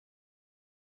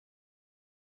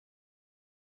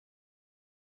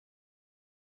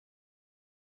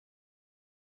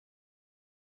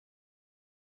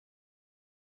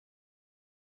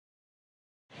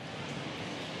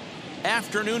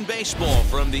afternoon baseball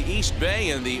from the East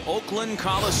Bay and the Oakland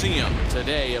Coliseum.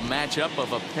 Today, a matchup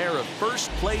of a pair of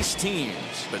first-place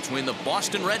teams between the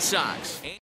Boston Red Sox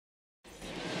and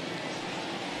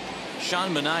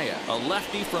Sean Manaea, a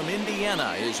lefty from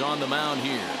Indiana, is on the mound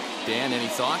here. Dan, any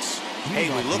thoughts? Hey,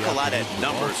 we look a lot at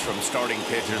numbers from starting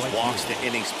pitchers, walks to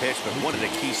innings pitched, but one of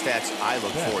the key stats I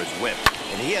look for is whip.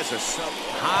 And he has a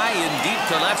high and deep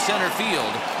to left center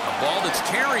field. A ball that's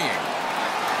carrying.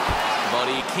 But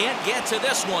he can't get to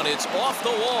this one. It's off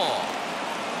the wall.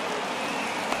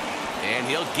 And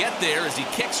he'll get there as he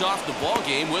kicks off the ball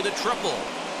game with a triple.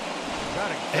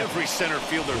 Every center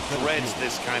fielder threads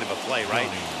this kind of a play, right?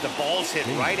 The ball's hit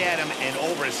right at him and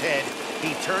over his head.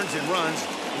 He turns and runs,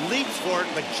 leaps for it,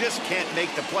 but just can't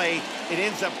make the play. It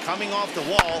ends up coming off the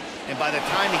wall, and by the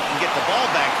time he can get the ball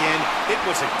back in, it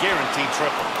was a guaranteed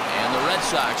triple. And the Red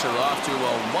Sox are off to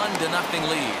a 1-0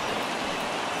 lead.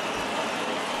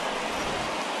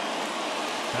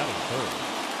 Batting third,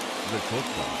 the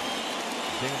shortstop,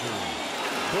 Xander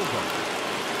Bogaerts.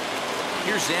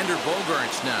 Here's Xander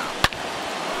Bogaerts now.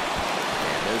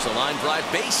 And there's a line drive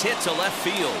base hit to left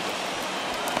field.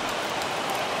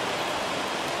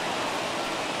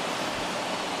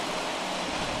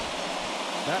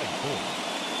 Batting fourth,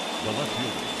 the left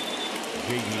fielder,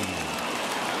 J.D.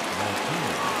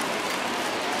 Martinez.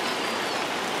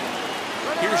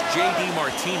 Here's J.D.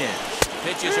 Martinez.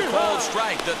 Pitches a cold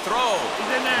strike. The throw.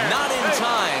 Not in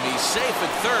time. He's safe at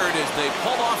third as they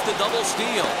pull off the double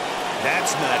steal.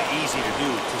 That's not easy to do.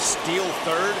 To steal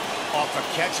third off a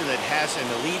catcher that has an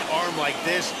elite arm like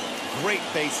this, great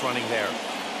base running there.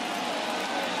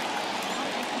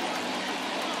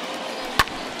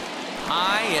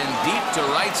 High and deep to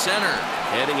right center.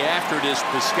 Heading after it is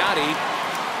Piscotty.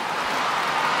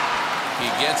 He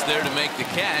gets there to make the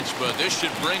catch, but this should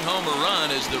bring home a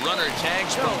run as the runner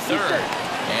tags from third.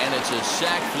 And it's a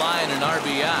sac fly and an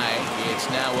RBI. It's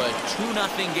now a 2-0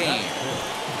 game.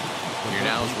 Here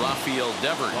now is Rafael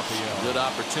Devers. Good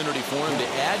opportunity for him to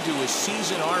add to his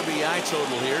season RBI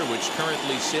total here, which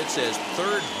currently sits as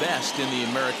third best in the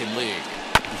American League.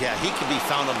 Yeah, he can be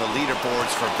found on the leaderboards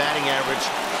for batting average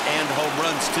and home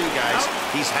runs too, guys.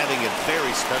 He's having a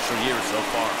very special year so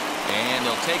far. And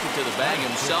he'll take it to the bag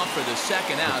himself for the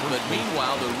second out, but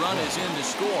meanwhile the run is in to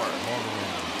score.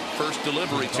 First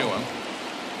delivery to him.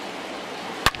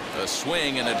 A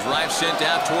swing and a drive sent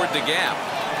out toward the gap.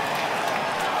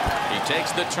 He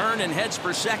takes the turn and heads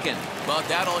for second, but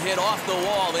that'll hit off the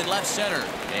wall in left center.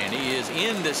 And he is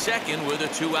into second with a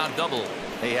 2-out double.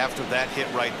 Hey, after that hit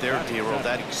right there, Dero,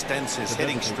 that extends his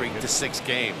hitting streak to 6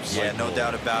 games. Yeah, no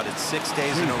doubt about it. 6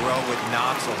 days in a row with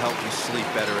knocks will help you sleep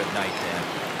better at night, Dan.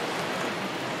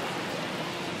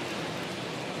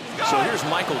 So here's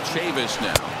Michael Chavis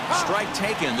now. Strike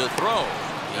taken, the throw.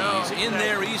 He's in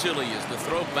there easily as the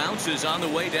throw bounces on the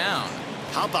way down.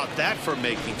 How about that for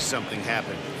making something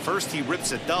happen? First he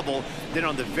rips a double, then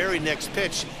on the very next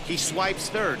pitch he swipes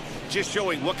third, just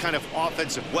showing what kind of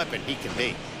offensive weapon he can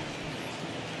be.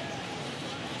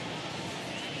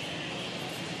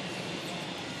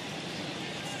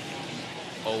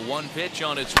 A 1 pitch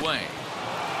on its way.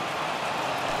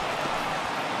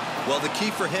 Well, the key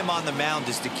for him on the mound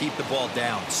is to keep the ball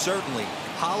down. Certainly,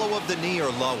 hollow of the knee or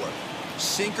lower.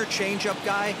 Sinker changeup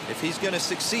guy, if he's going to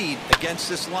succeed against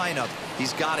this lineup,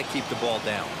 he's got to keep the ball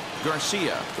down.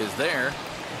 Garcia is there.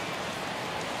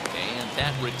 And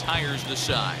that retires the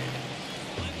side.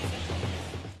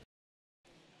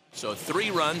 So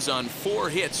 3 runs on 4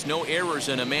 hits, no errors,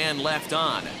 and a man left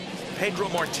on. Pedro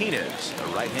Martinez, a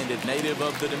right-handed native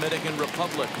of the Dominican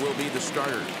Republic, will be the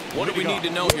starter. What do we need to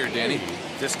know here, Danny?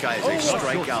 This guy is a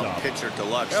strikeout pitcher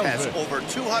deluxe, has over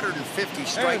 250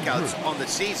 strikeouts on the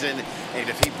season, and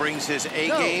if he brings his A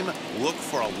game, look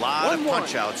for a lot of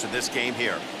punch-outs in this game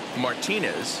here.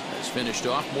 Martinez has finished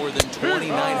off more than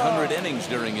 2,900 innings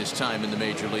during his time in the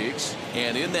major leagues.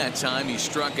 And in that time, he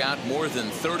struck out more than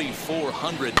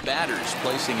 3,400 batters,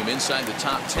 placing him inside the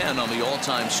top 10 on the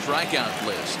all-time strikeout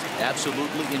list.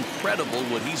 Absolutely incredible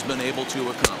what he's been able to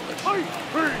accomplish.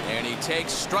 And he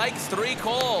takes strike 3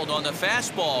 called on the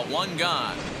fastball, 1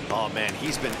 gone. Oh, man,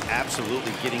 he's been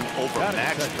absolutely getting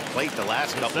overmatched at the plate the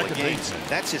last couple of games.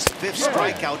 That's his 5th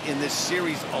strikeout in this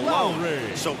series alone.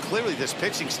 So clearly this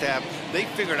pitching staff, they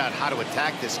figured out how to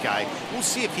attack this guy. We'll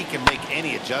see if he can make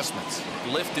any adjustments.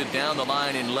 Lifted down the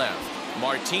line in left.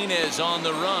 Martinez on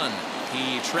the run.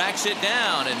 He tracks it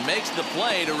down and makes the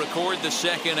play to record the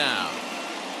second out.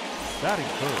 Batting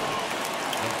third,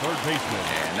 the third baseman.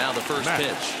 And now the first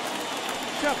pitch.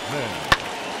 Chapman.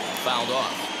 Fouled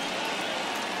off.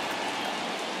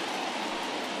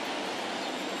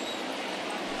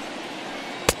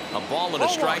 A ball and a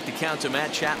strike to count to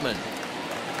Matt Chapman.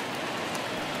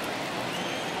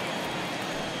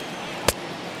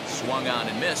 Swung on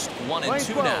and missed.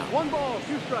 1-2 now. 1 ball,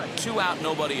 2 strikes. 2 out,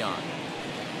 nobody on.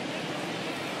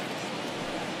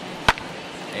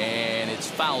 And it's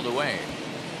fouled away.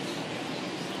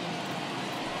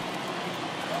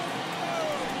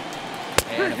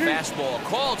 And a fastball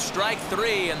called strike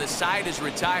 3, and the side is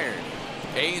retired.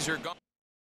 A's are gone.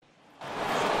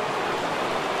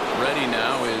 Ready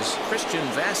now is Christian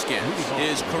Vasquez.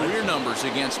 His career numbers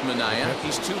against Minaya,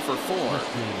 he's 2 for 4.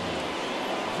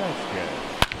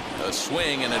 A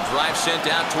swing and a drive sent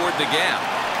out toward the gap.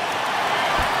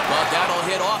 But that'll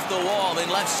hit off the wall in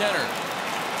left center.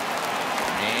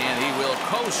 And he will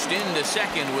coast into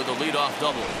second with a leadoff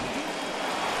double.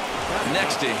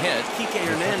 Next to hit, Kike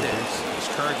Hernandez is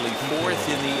currently 4th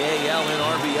in the AL in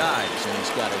RBIs, and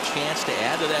he's got a chance to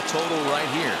add to that total right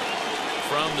here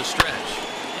from the stretch.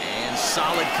 And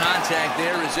solid contact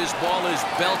there as this ball is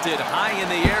belted high in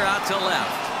the air out to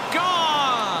left.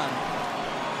 Gone!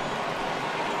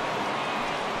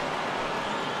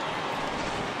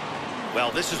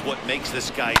 Well, this is what makes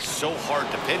this guy so hard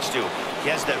to pitch to.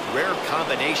 He has that rare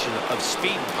combination of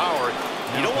speed and power.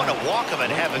 You don't want to walk him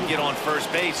and have him get on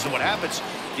first base. So what happens?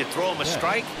 You throw him a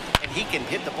strike, and he can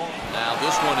hit the ball. Now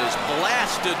this one is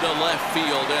blasted to left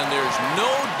field, and there's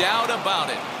no doubt about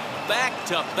it.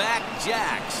 Back-to-back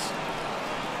jacks.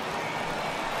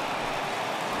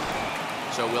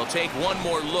 So we'll take one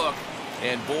more look.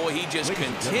 And boy, he just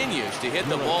continues to hit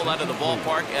the ball out of the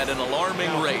ballpark at an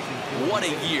alarming rate. What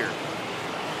a year.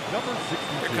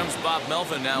 Here comes Bob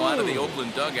Melvin now out of the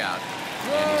Oakland dugout.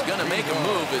 And he's going to make a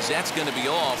move, as that's going to be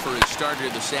all for his starter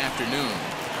this afternoon.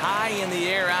 High in the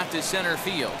air out to center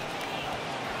field.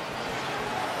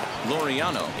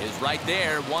 Laureano is right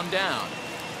there, 1 down.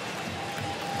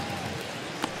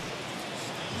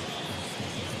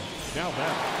 Now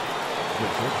back.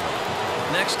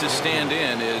 Next to stand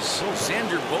in is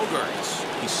Xander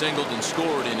Bogaerts. He singled and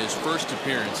scored in his first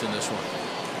appearance in this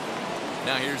one.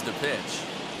 Now here's the pitch.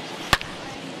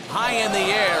 High in the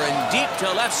air and deep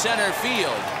to left center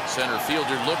field. Center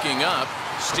fielder looking up,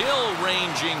 still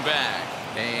ranging back.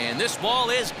 And this ball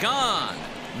is gone.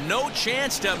 No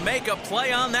chance to make a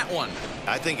play on that one.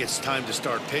 I think it's time to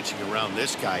start pitching around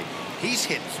this guy. He's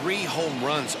hit 3 home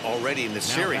runs already in the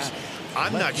series.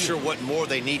 I'm not sure what more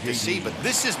they need to see, but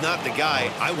this is not the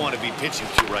guy I want to be pitching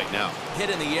to right now. Hit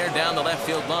in the air down the left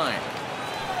field line.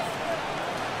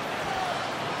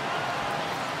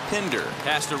 Pinder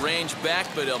has to range back,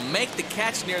 but he'll make the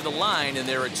catch near the line, and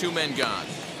there are 2 men gone.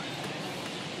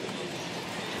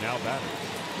 Now batter.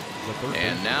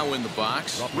 And now in the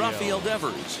box, Rafael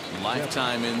Devers.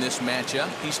 Lifetime in this matchup.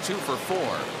 He's 2 for 4.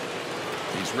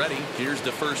 He's ready. Here's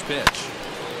the first pitch.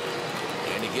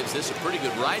 And he gives this a pretty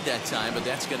good ride that time, but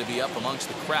that's going to be up amongst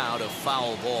the crowd, a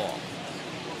foul ball.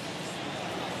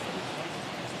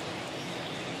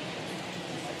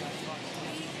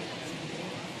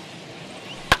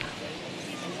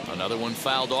 Another one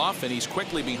fouled off, and he's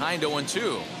quickly behind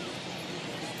 0-2.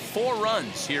 4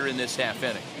 runs here in this half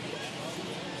inning.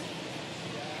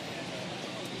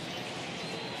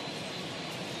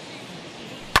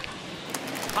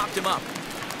 Popped him up.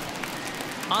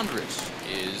 Andres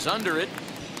is under it,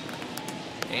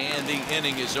 and the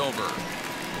inning is over.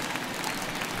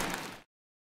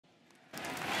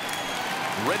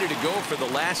 Ready to go for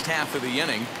the last half of the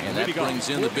inning, and that brings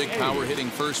in the big power hitting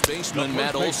first baseman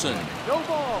Matt Olson.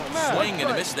 Swing and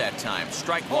a miss that time.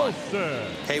 Strike 1.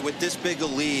 Hey, with this big a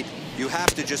lead, you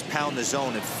have to just pound the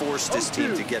zone and force this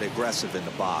team to get aggressive in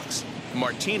the box.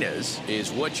 Martinez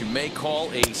is what you may call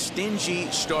a stingy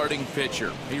starting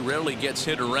pitcher. He rarely gets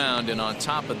hit around, and on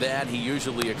top of that, he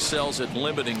usually excels at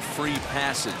limiting free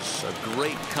passes. A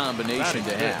great combination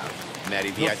to have.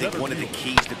 Matty V, I think one of the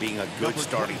keys to being a good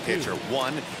starting pitcher,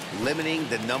 1, limiting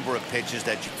the number of pitches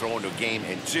that you throw into a game,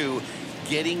 and 2,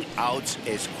 getting outs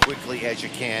as quickly as you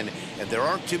can. And there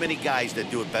aren't too many guys that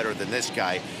do it better than this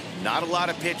guy. Not a lot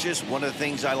of pitches. One of the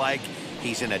things I like,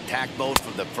 he's in attack mode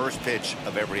from the first pitch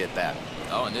of every at bat.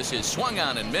 Oh, and this is swung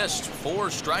on and missed. 4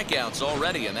 strikeouts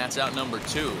already, and that's out number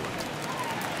 2.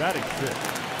 Batting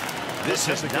 6. This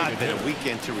has not been a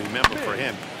weekend to remember for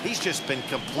him. He's just been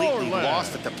completely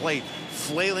lost at the plate,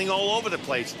 flailing all over the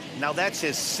place. Now that's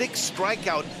his 6th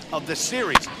strikeout of the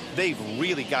series. They've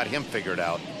really got him figured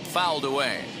out. Fouled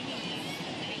away.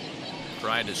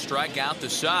 Trying to strike out the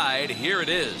side. Here it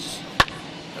is.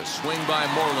 A swing by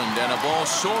Moreland and a ball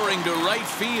soaring to right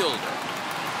field.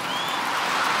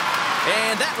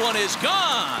 And that one is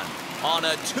gone on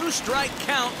a 2-strike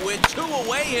count with 2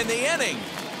 away in the inning.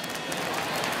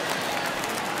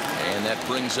 And that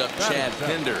brings up Chad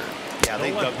Pinder. Yeah,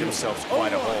 they dug themselves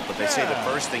quite a hole, but they say the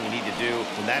first thing you need to do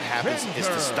when that happens is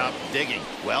to stop digging.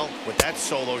 Well, with that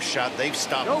solo shot, they've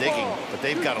stopped digging, but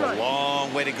they've got a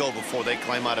long way to go before they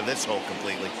climb out of this hole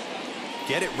completely.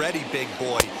 Get it ready, big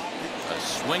boy. A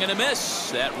swing and a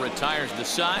miss. That retires the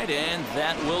side, and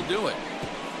that will do it.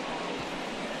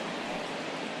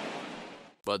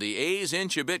 But the A's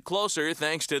inch a bit closer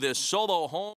thanks to this solo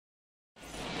home.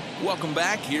 Welcome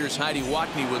back. Here's Heidi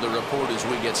Watney with a report as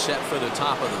we get set for the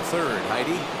top of the third.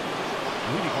 Heidi?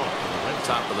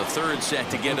 Top of the third set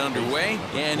to get underway.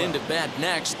 And into bat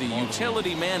next, the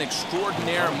utility man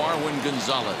extraordinaire Marwin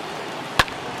Gonzalez.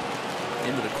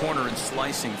 Into the corner and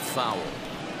slicing foul.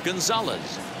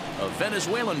 Gonzalez, a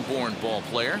Venezuelan-born ball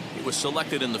player. He was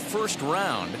selected in the first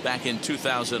round back in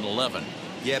 2011.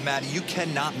 Yeah, Matty, you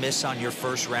cannot miss on your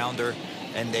first rounder,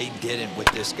 and they didn't with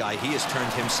this guy. He has turned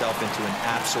himself into an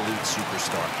absolute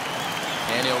superstar.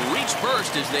 And he'll reach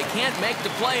first as they can't make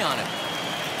the play on him.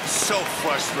 So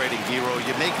frustrating, Hero.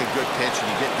 You make a good pitch and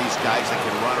you get these guys that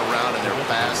can run around and they're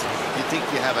fast. You think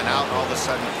you have an out, and all of a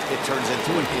sudden it turns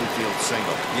into an infield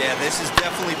single. Yeah, this is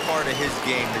definitely part of his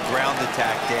game, the ground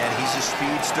attack, Dan. He's a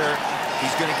speedster.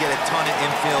 He's going to get a ton of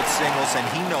infield singles, and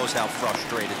he knows how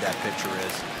frustrated that pitcher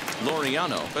is.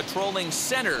 Laureano patrolling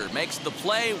center makes the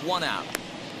play, one out.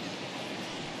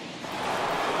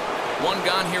 One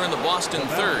gone here in the Boston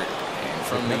third. And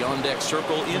from the on-deck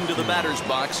circle into the batter's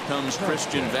box comes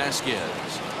Christian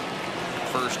Vasquez.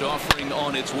 First offering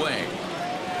on its way.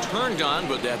 Turned on,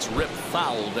 but that's ripped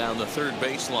foul down the third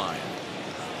baseline.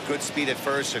 Good speed at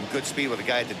first and good speed with a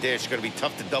guy at the dish. It's going to be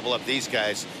tough to double up these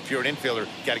guys. If you're an infielder,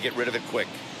 got to get rid of it quick.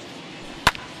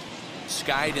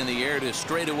 Skied in the air to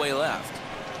straightaway left.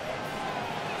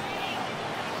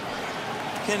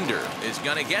 Kinder is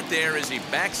going to get there as he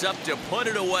backs up to put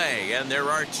it away, and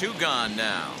there are two gone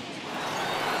now.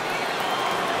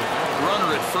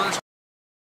 Runner at first.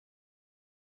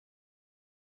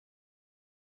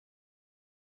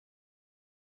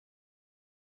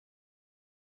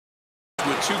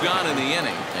 With two gone in the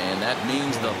inning, and that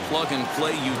means the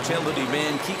plug-and-play utility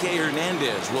man Kike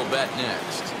Hernandez will bat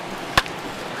next.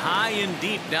 High and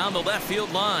deep down the left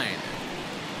field line.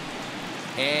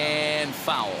 And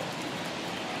foul.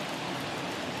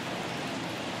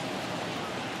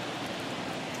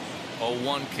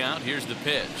 0-1 count. Here's the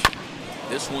pitch.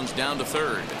 This one's down to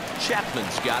third.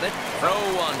 Chapman's got it. Throw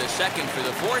on to second for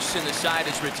the force, and the side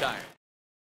is retired.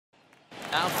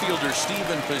 Outfielder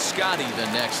Stephen Piscotty the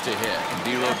next to hit.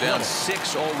 Dero down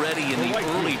 6 already in the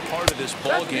early part of this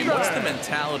ball game. What's the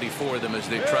mentality for them as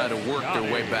they try to work their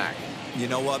way back? You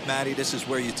know what, Matty? This is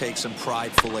where you take some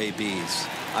prideful ABs.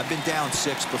 I've been down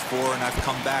 6 before, and I've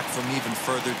come back from even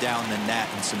further down than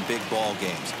that in some big ball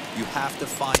games. You have to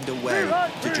find a way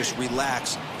to just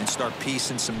relax and start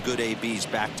piecing some good ABs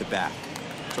back to back.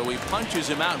 So he punches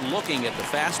him out looking at the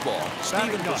fastball.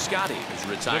 Stephen Piscotty is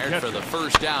retired for the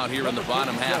first out here in the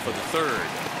bottom half of the third.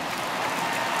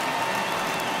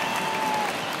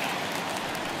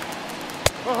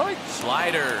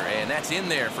 Slider, and that's in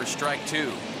there for strike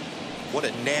 2. What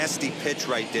a nasty pitch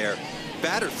right there.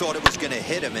 Batter thought it was going to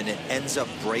hit him, and it ends up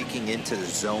breaking into the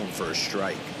zone for a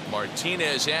strike.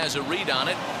 Martinez has a read on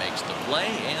it, makes the play,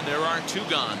 and there are two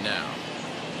gone now.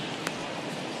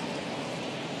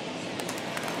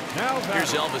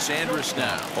 Here's Elvis Andrus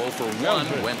now. 0 for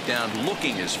 1, went down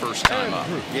looking his first time up.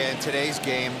 Yeah, in today's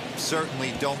game,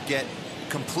 certainly don't get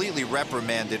completely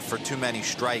reprimanded for too many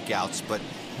strikeouts, but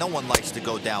no one likes to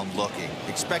go down looking.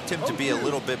 Expect him to be a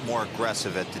little bit more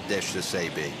aggressive at the dish this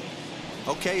AB.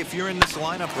 Okay, if you're in this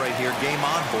lineup right here, game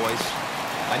on, boys.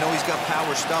 I know he's got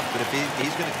power stuff, but if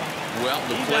he's going to come. Well,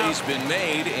 the play's been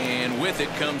made, and with it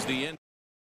comes the end.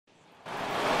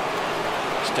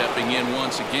 Stepping in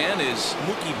once again is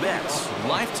Mookie Betts.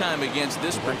 Lifetime against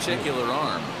this particular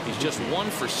arm. He's just 1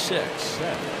 for 6.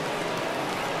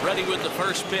 Ready with the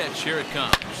first pitch. Here it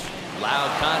comes.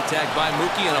 Loud contact by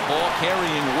Mookie, and a ball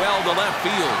carrying well to left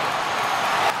field.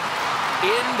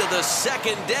 Into the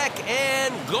second deck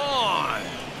and gone.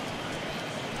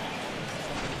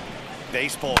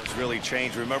 Baseball has really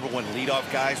changed. Remember when leadoff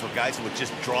guys were guys who would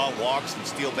just draw walks and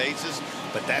steal bases?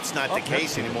 But that's not the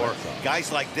case anymore.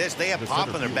 Guys like this, they have pop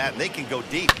in their bat, and they can go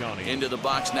deep. Into the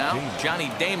box now.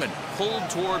 Johnny Damon pulled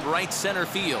toward right center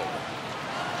field.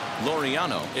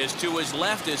 Laureano is to his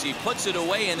left as he puts it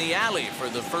away in the alley for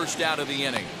the first out of the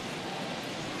inning.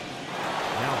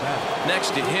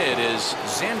 Next to hit is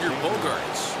Xander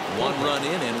Bogaerts. 1 run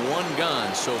in and 1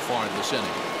 gone so far this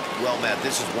inning. Well, Matt,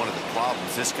 this is one of the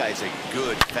problems. This guy's a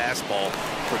good fastball,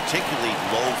 particularly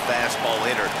low fastball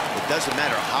hitter. It doesn't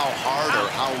matter how hard or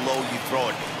how low you throw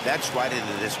it. That's right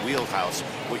into this wheelhouse.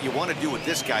 What you want to do with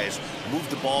this guy is move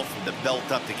the ball from the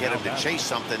belt up to get him to chase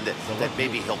something that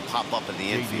maybe he'll pop up in the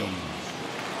infield.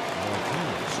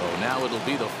 So now it'll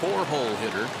be the 4-hole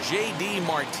hitter, J.D.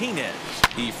 Martinez.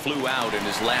 He flew out in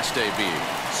his last debut.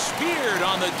 Speared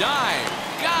on the dive.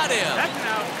 Got him. That's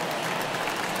out.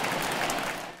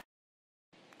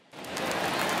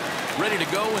 Ready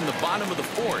to go in the bottom of the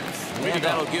 4th. And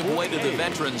that'll give way to the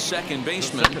veteran second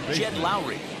baseman, Jed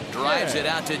Lowry. Drives it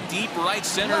out to deep right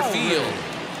center field.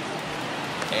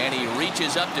 And he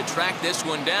reaches up to track this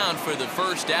one down for the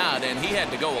first out, and he had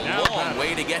to go a long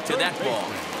way to get to that ball.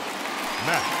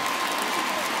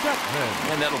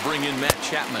 And that'll bring in Matt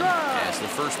Chapman, as the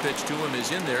first pitch to him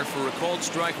is in there for a called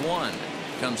strike 1.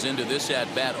 Comes into this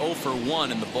at bat 0 for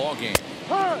 1 in the ball game.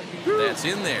 That's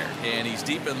in there, and he's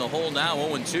deep in the hole now,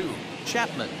 0-2.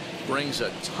 Chapman brings a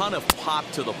ton of pop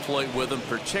to the plate with him,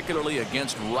 particularly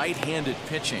against right-handed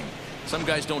pitching. Some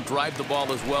guys don't drive the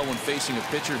ball as well when facing a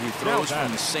pitcher who throws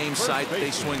from the same side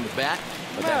they swing the bat,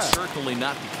 but that's certainly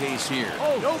not the case here.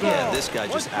 Yeah, this guy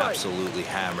just absolutely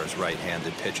hammers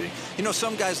right-handed pitching. You know,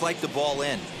 some guys like the ball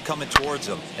in, coming towards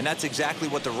them, and that's exactly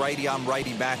what the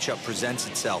righty-on-righty matchup presents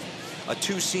itself. A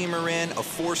 2-seamer in, a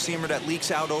 4-seamer that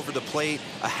leaks out over the plate,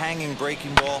 a hanging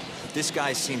breaking ball. This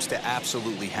guy seems to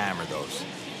absolutely hammer those.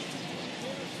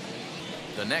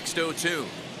 The next 0-2.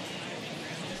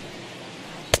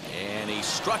 And he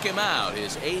struck him out,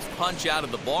 his 8th punch out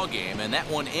of the ball game, and that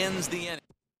one ends the inning.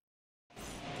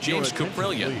 James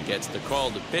Caprillia gets the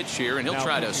call to pitch here, and he'll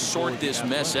try to sort this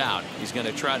mess out. He's going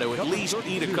to try to at least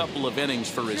eat a couple of innings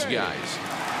for his guys.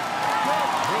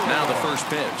 Now the first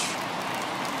pitch.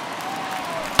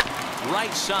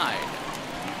 Right side.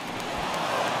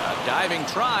 A diving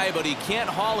try, but he can't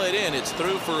haul it in. It's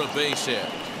through for a base hit.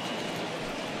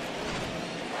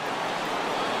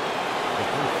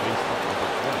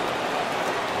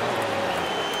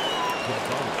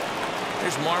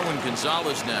 Here's Marwin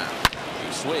Gonzalez now.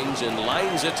 He swings and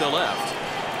lines it to left.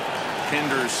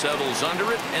 Pinder settles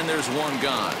under it, and there's one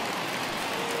gone.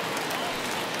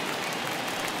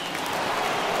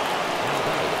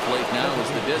 Plate now is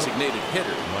the designated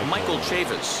hitter, Michael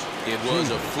Chavis. It was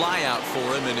a flyout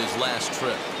for him in his last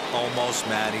trip. Almost,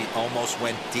 Matty. Almost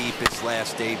went deep his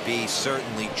last AB.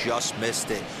 Certainly just missed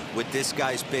it. With this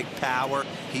guy's big power,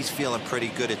 he's feeling pretty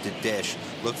good at the dish.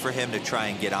 Look for him to try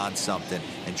and get on something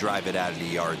and drive it out of the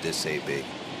yard this AB.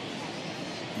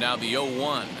 Now the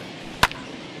 0-1.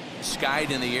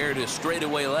 Skied in the air to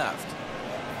straightaway left.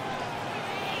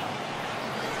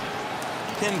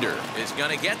 Pinder is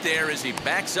going to get there as he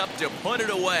backs up to put it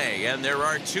away, and there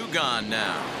are 2 gone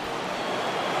now.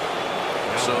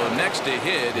 So next to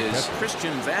hit is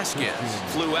Christian Vasquez.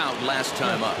 Flew out last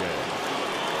time up.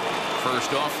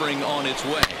 First offering on its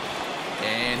way,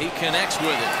 and he connects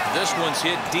with it. This one's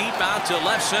hit deep out to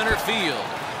left center field,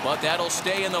 but that'll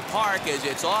stay in the park as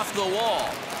it's off the wall.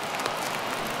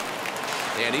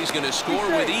 And he's going to score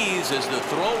with ease as the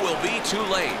throw will be too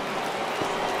late.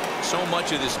 So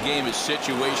much of this game is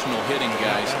situational hitting,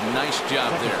 guys. Nice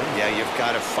job there. Yeah, you've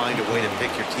got to find a way to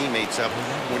pick your teammates up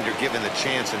when you're given the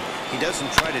chance. And he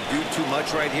doesn't try to do too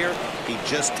much right here. He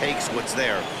just takes what's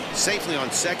there. Safely on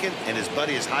second, and his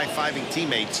buddy is high-fiving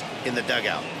teammates in the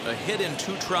dugout. A hit in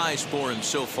 2 tries for him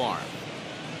so far.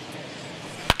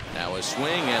 Now a swing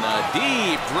and a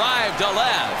deep drive to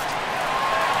left.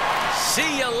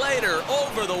 See you later.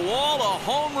 Over the wall, a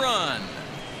home run.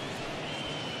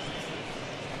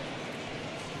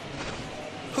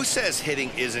 Who says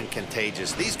hitting isn't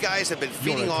contagious? These guys have been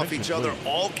feeding off each other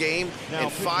all game,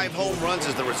 and 5 home runs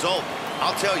is the result.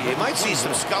 I'll tell you, you might see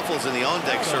some scuffles in the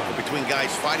on-deck circle between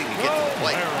guys fighting to get to the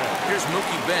plate. Here's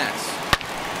Mookie Betts.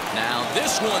 Now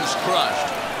this one's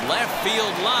crushed. Left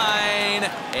field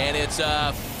line, and it's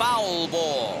a foul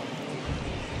ball.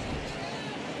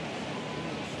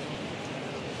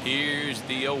 Here's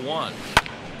the 0-1.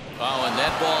 Oh, and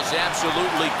that ball's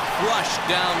absolutely crushed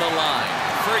down the line.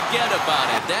 Forget about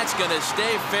it. That's going to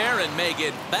stay fair and make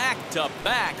it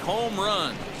back-to-back home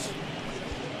runs.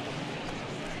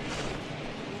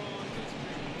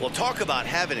 Well, talk about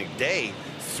having a day.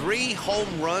 3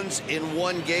 home runs in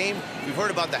 1 game. We've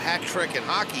heard about the hat trick in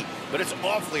hockey, but it's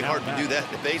awfully hard to do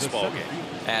that in a baseball game.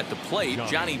 At the plate,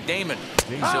 Johnny Damon.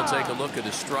 He'll take a look at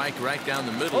a strike right down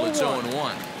the middle. It's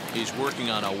 0-1. He's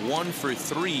working on a 1 for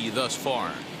 3 thus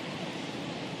far.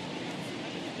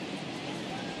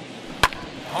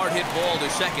 Hard hit ball to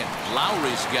second.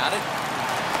 Lowry's got it.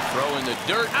 Throw in the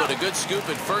dirt, but a good scoop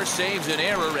at first saves an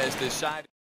error as the side.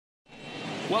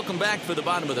 Welcome back for the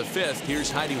bottom of the fifth. Here's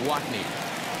Heidi Watney.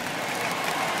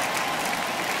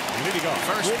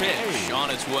 First pitch on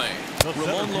its way.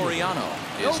 Ramon Laureano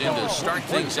is in to start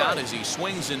things out as he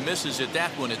swings and misses at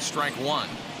that one at strike one.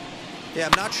 Yeah,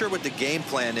 I'm not sure what the game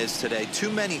plan is today. Too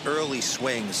many early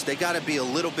swings. They got to be a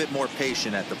little bit more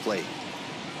patient at the plate.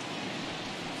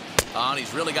 And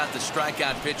he's really got the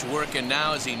strikeout pitch working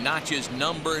now as he notches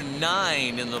number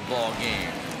 9 in the ball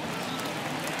game.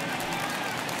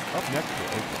 Up next to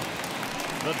Oakland,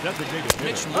 the designated hitter.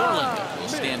 Mitch Moreland will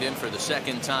stand in for the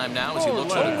second time now as he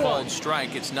looks at a called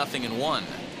strike. It's 0-1.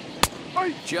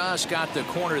 Just got the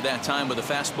corner that time with a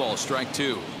fastball, strike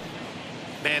 2.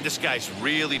 Man, this guy's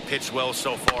really pitched well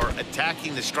so far,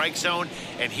 attacking the strike zone,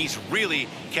 and he's really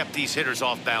kept these hitters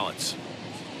off balance.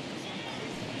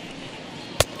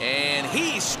 And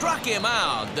he struck him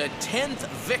out. The 10th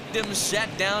victim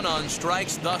set down on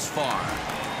strikes thus far.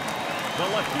 The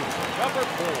left fielder, number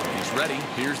 4. He's ready.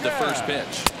 Here's the first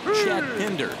pitch. Chad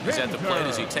Pinder is at the plate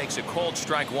as he takes a called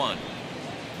strike 1.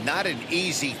 Not an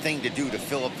easy thing to do to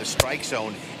fill up the strike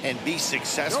zone and be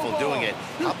successful doing it.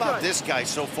 How about this guy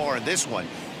so far in this one?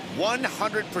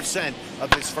 100%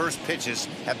 of his first pitches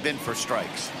have been for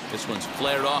strikes. This one's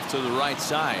flared off to the right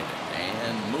side,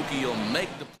 and Mookie will make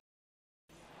the.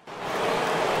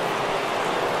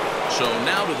 So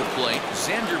now to the plate,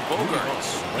 Xander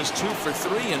Bogaerts. He's 2 for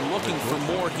 3 and looking for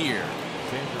more here.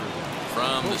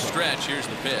 From the stretch, here's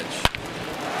the pitch.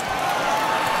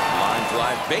 Line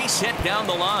drive, base hit down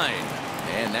the line.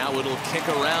 And now it'll kick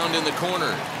around in the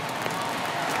corner.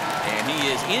 And he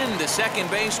is into second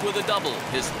base with a double.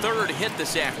 His 3rd hit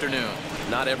this afternoon.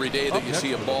 Not every day that you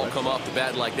see a ball come off the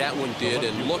bat like that one did.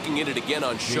 And looking at it again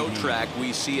on show track,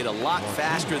 we see it a lot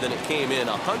faster than it came in.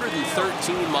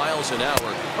 113 miles an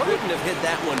hour. Couldn't have hit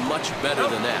that one much better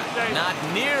than that. Not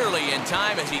nearly in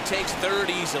time as he takes 3rd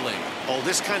easily. Oh,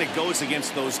 this kind of goes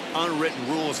against those unwritten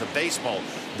rules of baseball.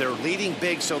 They're leading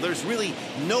big, so there's really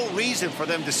no reason for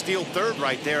them to steal 3rd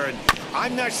right there. And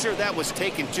I'm not sure that was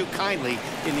taken too kindly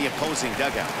in the opposing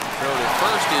dugout. Throw to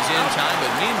first is in time,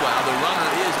 but meanwhile the runner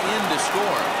is in to score.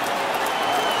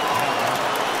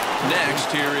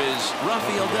 Next, here is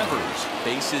Rafael Devers.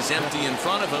 Base is empty in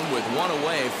front of him with 1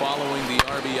 away following the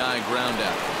RBI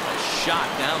groundout. A shot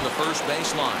down the first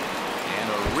baseline. And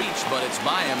a reach, but it's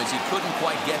by him as he couldn't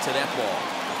quite get to that ball.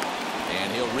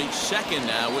 And he'll reach second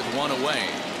now with 1 away.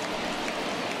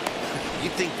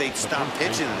 You'd think they'd stop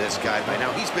pitching to this guy by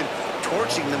now. He's been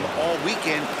torching them all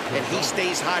weekend, and he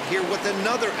stays hot here with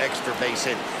another extra base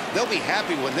hit. They'll be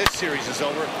happy when this series is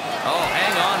over. Oh,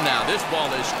 hang on now. This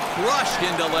ball is crushed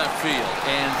into left field.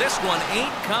 And this one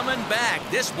ain't coming back.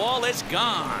 This ball is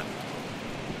gone.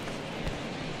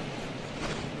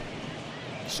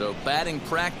 So batting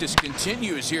practice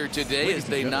continues here today as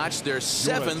they notch their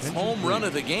 7th home run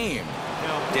of the game.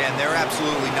 Dan, they're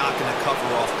absolutely not going to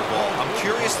cover off the ball. I'm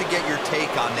curious to get your take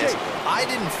on this. I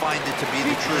didn't find it to be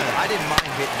the truth. I didn't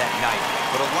mind hitting that night.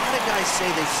 But a lot of guys say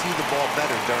they see the ball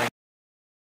better during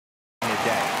the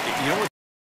day. You know what's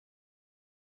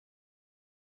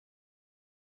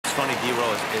funny,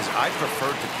 D-Row, is I prefer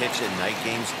to pitch in night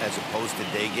games as opposed to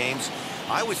day games.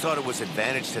 I always thought it was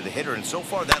advantage to the hitter, and so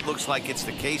far that looks like it's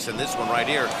the case in this one right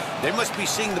here. They must be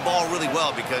seeing the ball really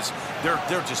well because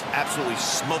they're just absolutely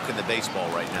smoking the baseball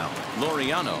right now.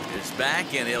 Laureano is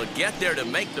back, and he'll get there to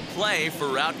make the play for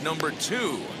route number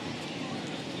 2.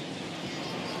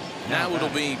 Now it'll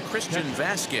be Christian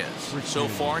Vasquez. So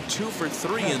far 2 for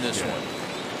 3 in this one.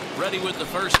 Ready with the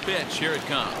first pitch. Here it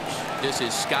comes. This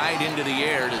is skied into the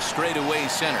air to straightaway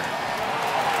center.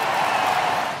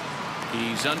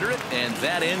 He's under it, and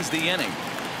that ends the inning.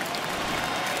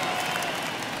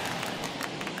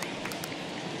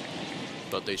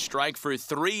 But they strike for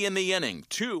 3 in the inning.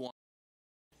 2.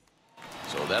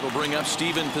 So that'll bring up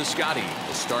Stephen Piscotty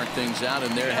to start things out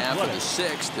in their half of the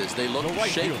 6th as they look to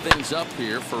shake things up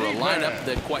here for a lineup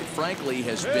that, quite frankly,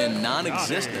 has been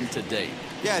non-existent to date.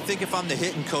 Yeah, I think if I'm the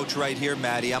hitting coach right here,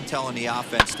 Matty, I'm telling the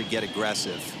offense to get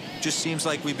aggressive. Just seems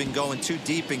like we've been going too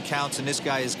deep in counts, and this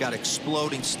guy has got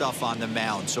exploding stuff on the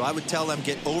mound. So I would tell them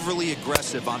get overly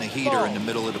aggressive on a heater in the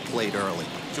middle of the plate early.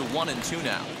 To 1-2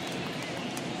 now.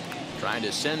 Trying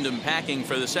to send him packing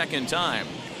for the second time.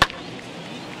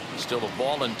 Still a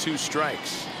ball and 2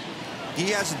 strikes.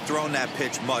 He hasn't thrown that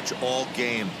pitch much all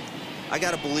game. I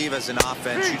got to believe as an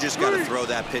offense, you just got to throw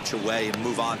that pitch away and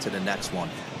move on to the next one.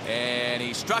 And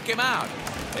he struck him out.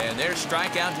 And there's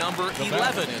strikeout number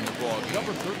 11 in the ballgame.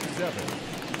 Number 37.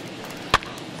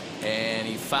 And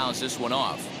he fouls this one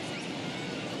off.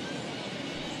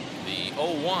 The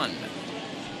 0-1.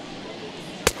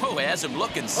 Oh, has him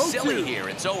looking silly here.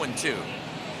 It's 0-2.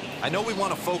 I know we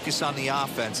want to focus on the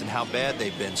offense and how bad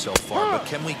they've been so far, but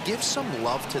can we give some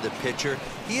love to the pitcher?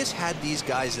 He has had these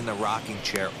guys in the rocking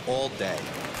chair all day.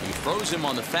 He throws him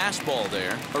on the fastball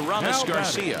there. Aramis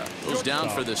Garcia goes down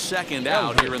for the second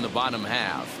out here in the bottom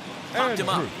half. Popped him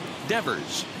up.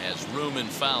 Devers has room in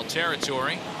foul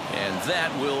territory, and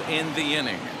that will end the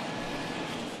inning.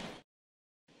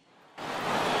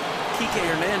 Kike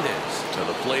Hernandez to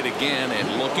the plate again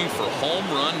and looking for home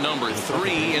run number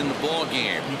 3 in the ball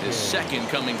game. His second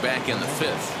coming back in the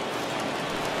 5th.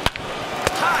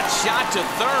 Hot shot to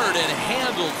third and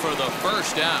handled for the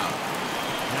first out.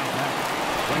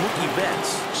 Mookie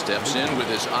Betts steps in with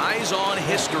his eyes on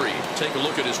history. Take a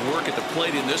look at his work at the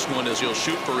plate in this one as he'll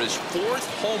shoot for his 4th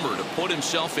homer to put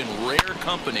himself in rare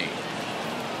company.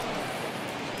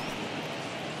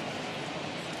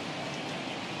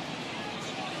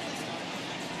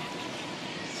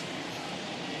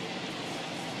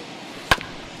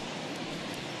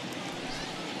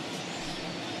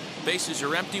 Bases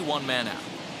are empty, 1 man out.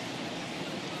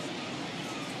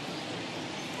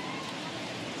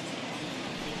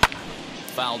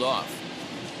 Fouled off.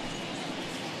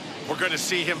 We're going to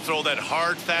see him throw that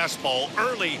hard fastball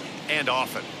early and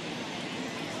often.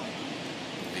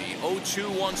 The 0-2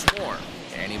 once more.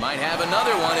 And he might have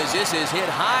another one as this is hit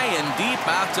high and deep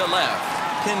out to left.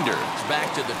 Pinder is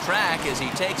back to the track as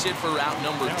he takes it for out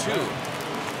number 2.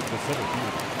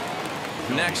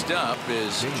 Next up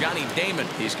is Johnny Damon.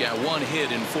 He's got 1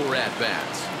 hit in 4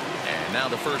 at-bats. And now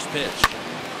the first pitch.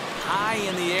 High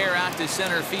in the air out to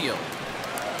center field.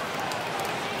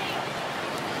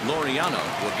 Laureano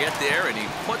will get there, and he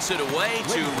puts it away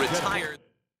to retire.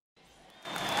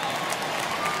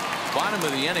 Bottom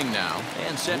of the inning now,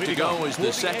 and set to go is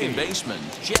the second baseman,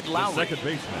 Jed Lowry.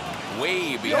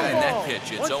 Way behind that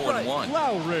pitch, it's 0-1.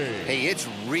 Hey, it's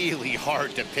really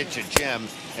hard to pitch a gem,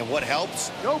 and what helps?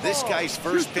 This guy's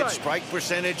first pitch strike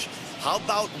percentage, how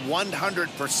about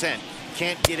 100%?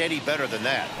 Can't get any better than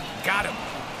that. Got him.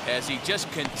 As he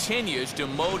just continues to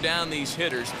mow down these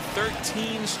hitters.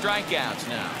 13 strikeouts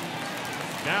now.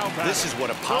 This is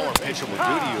what a power pitcher will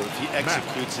do to you if he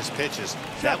executes his pitches.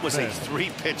 That was a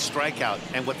 3-pitch strikeout,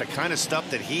 and with the kind of stuff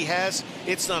that he has,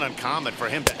 it's not uncommon for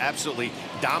him to absolutely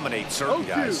dominate certain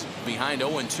guys. Behind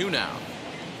 0-2 now.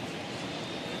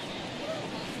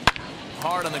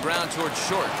 Hard on the ground towards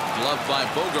short. Gloved by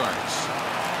Bogarts.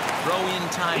 Throw in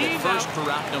time at first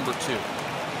for out number 2.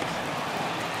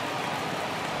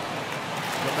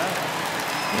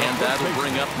 And that'll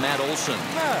bring up Matt Olson.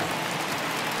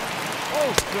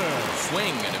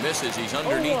 Swing and a misses. He's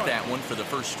underneath that one for the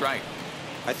first strike.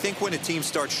 I think when a team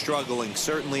starts struggling,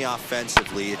 certainly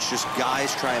offensively, it's just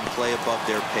guys try and play above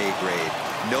their pay grade.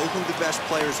 Know who the best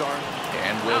players are.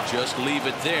 And we'll just leave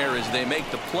it there as they make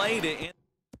the play to end.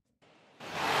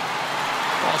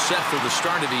 All set for the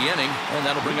start of the inning, and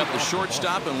that'll bring up the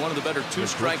shortstop and one of the better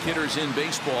 2-strike hitters in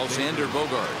baseball, Xander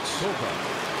Bogaerts.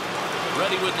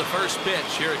 Ready with the first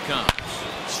pitch. Here it comes.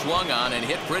 Swung on and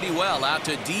hit pretty well out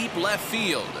to deep left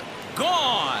field.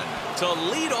 Gone to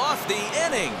lead off the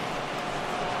inning.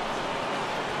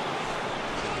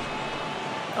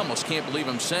 Almost can't believe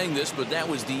I'm saying this, but that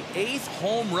was the 8th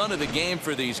home run of the game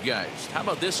for these guys. How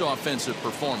about this offensive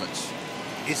performance?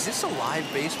 Is this a live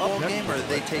baseball game, or are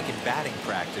they taking batting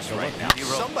practice right now?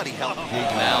 Somebody help me.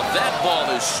 Now that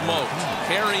ball is smoked.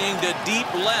 Carrying to deep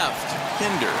left.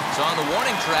 Pinder is on the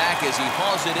warning track as he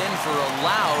hauls it in for a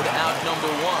loud out number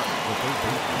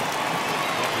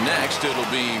 1. Next, it'll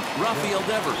be Rafael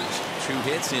Devers. 2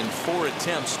 hits in 4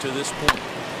 attempts to this point.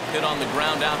 Hit on the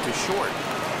ground out to short.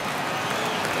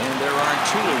 And there are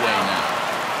 2 away now.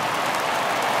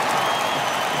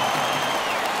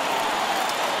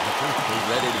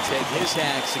 Ready to take his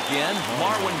hacks again.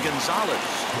 Marwin Gonzalez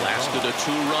blasted a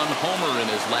 2-run homer in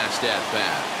his last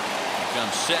at-bat. He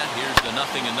comes set. Here's the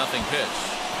 0-0 pitch.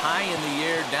 High in the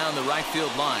air down the right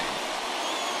field line.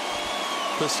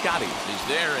 Piscotty is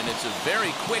there, and it's a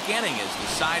very quick inning as the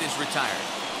side is retired.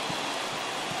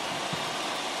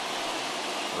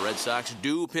 The Red Sox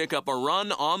do pick up a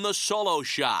run on the solo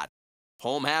shot.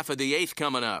 Home half of the 8th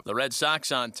coming up. The Red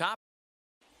Sox on top.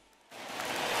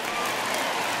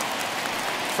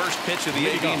 First pitch of the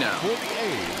AB now.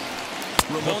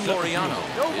 Ramon Laureano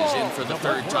is in for the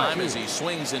 3rd time as he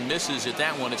swings and misses at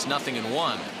that one. It's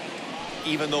 0-1.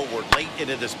 Even though we're late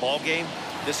into this ball game,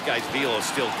 this guy's velo is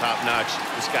still top-notch.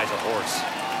 This guy's a horse.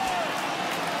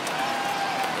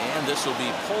 And this will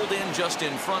be pulled in just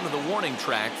in front of the warning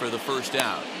track for the first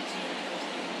out.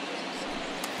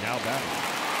 Now batting,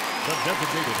 the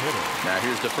designated hitter. Now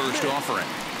here's the first offering.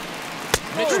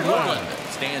 Mitch Moreland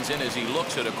stands in as he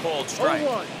looks at a called strike.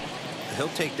 he'll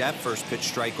take that first pitch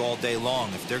strike all day long.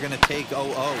 If they're going to take 0-0,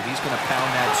 he's going to pound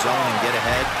that zone and get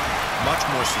ahead. Much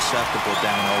more susceptible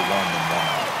down 0-1 than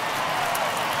 1-0.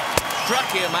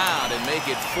 Struck him out and make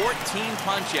it 14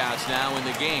 punch-outs now in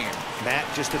the game. Matt,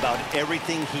 just about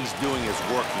everything he's doing is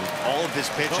working. All of his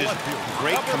pitches,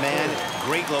 great command,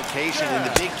 great location, and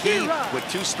the big key, with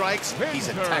 2 strikes, he's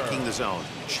attacking the zone.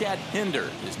 Chad Pinder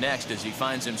is next as he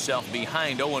finds himself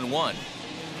behind 0-1.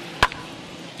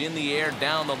 In the air,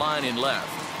 down the line in left.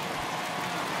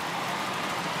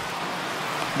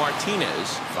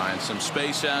 Martinez finds some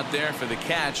space out there for the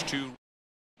catch to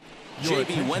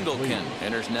J.B. Wendelken.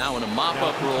 Enters now in a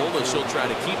mop-up role as he'll try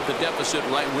to keep the deficit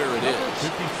right where it is.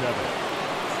 57.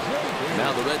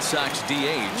 Now the Red Sox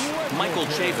DH, Michael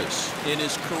Chavis. In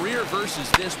his career versus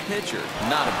this pitcher,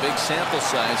 not a big sample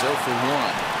size, 0 for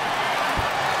 1.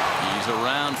 He's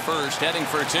around first, heading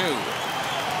for 2.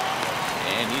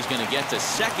 And he's going to get to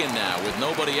second now with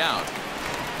nobody out.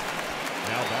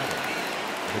 Now batting,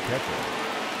 the catcher,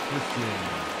 Christian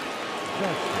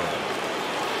Vasquez.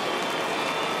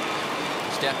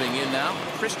 Stepping in now,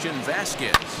 Christian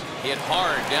Vasquez. Hit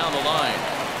hard down the line.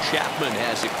 Chapman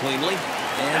has it cleanly,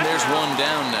 and there's one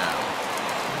down now.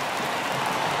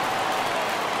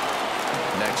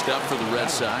 Next up for the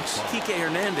Red Sox, Kike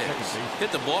Hernandez.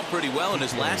 Hit the ball pretty well in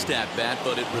his last at-bat,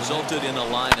 but it resulted in a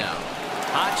line-out.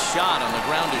 Hot shot on the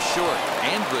ground is short.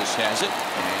 Andrus has it,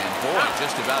 and boy,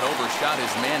 just about overshot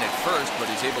his man at first, but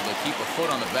he's able to keep a foot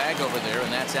on the bag over there,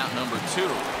 and that's out number 2.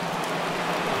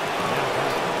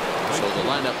 So the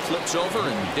lineup flips over,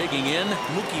 and digging in,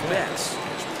 Mookie Betts.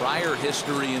 His prior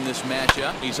history in this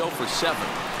matchup, he's 0 for 7.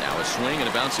 Now a swing and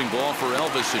a bouncing ball for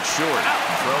Elvis at short.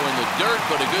 Throw in the dirt,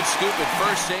 but a good scoop at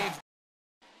first save.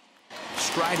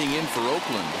 Striding in for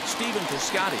Oakland, Stephen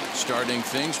Piscotty starting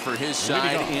things for his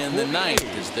side in the 9th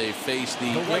as they face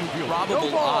the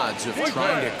improbable odds of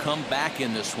trying to come back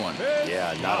in this one.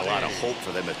 Yeah, not a lot of hope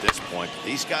for them at this point.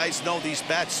 These guys know these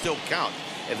bats still count,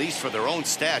 at least for their own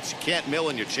stats. You can't mill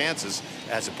in your chances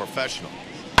as a professional.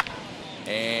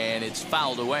 And it's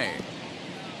fouled away.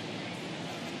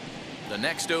 The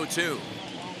next 0-2.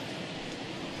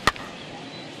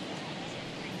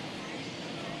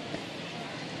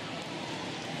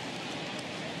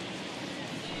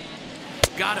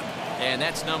 Got him. And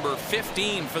that's number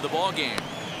 15 for the ball game.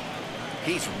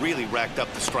 He's really racked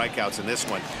up the strikeouts in this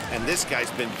one, and this guy's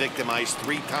been victimized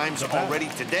 3 times already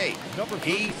today.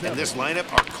 He and this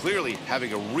lineup are clearly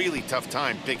having a really tough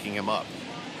time picking him up.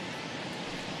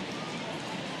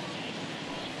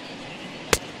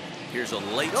 Here's a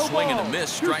late swing and a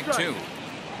miss, strike 2.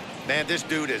 Man, this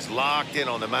dude is locked in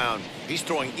on the mound. He's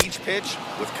throwing each pitch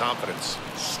with confidence.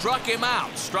 Struck him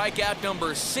out. Strikeout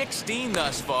number 16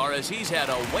 thus far as he's had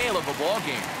a whale of a ball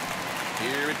game.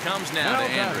 Here it comes now to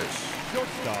Andrus.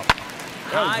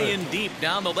 High and deep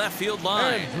down the left field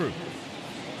line.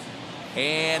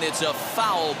 And it's a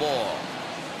foul ball.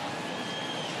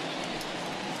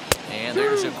 And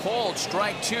there's a called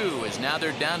strike 2 as now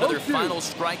they're down to their final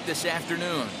strike this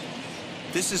afternoon.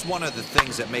 This is one of the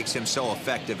things that makes him so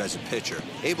effective as a pitcher,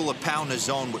 able to pound the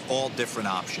zone with all different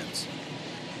options.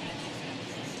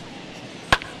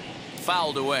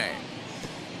 Fouled away.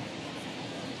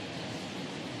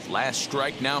 Last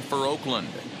strike now for Oakland.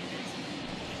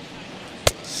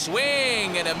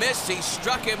 Swing and a miss. He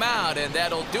struck him out, and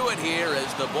that'll do it here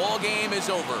as the ball game is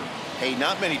over. Hey,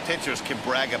 not many pitchers can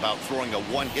brag about throwing a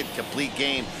one-hit complete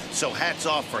game, so hats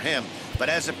off for him. But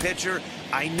as a pitcher,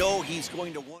 I know he's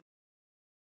going to want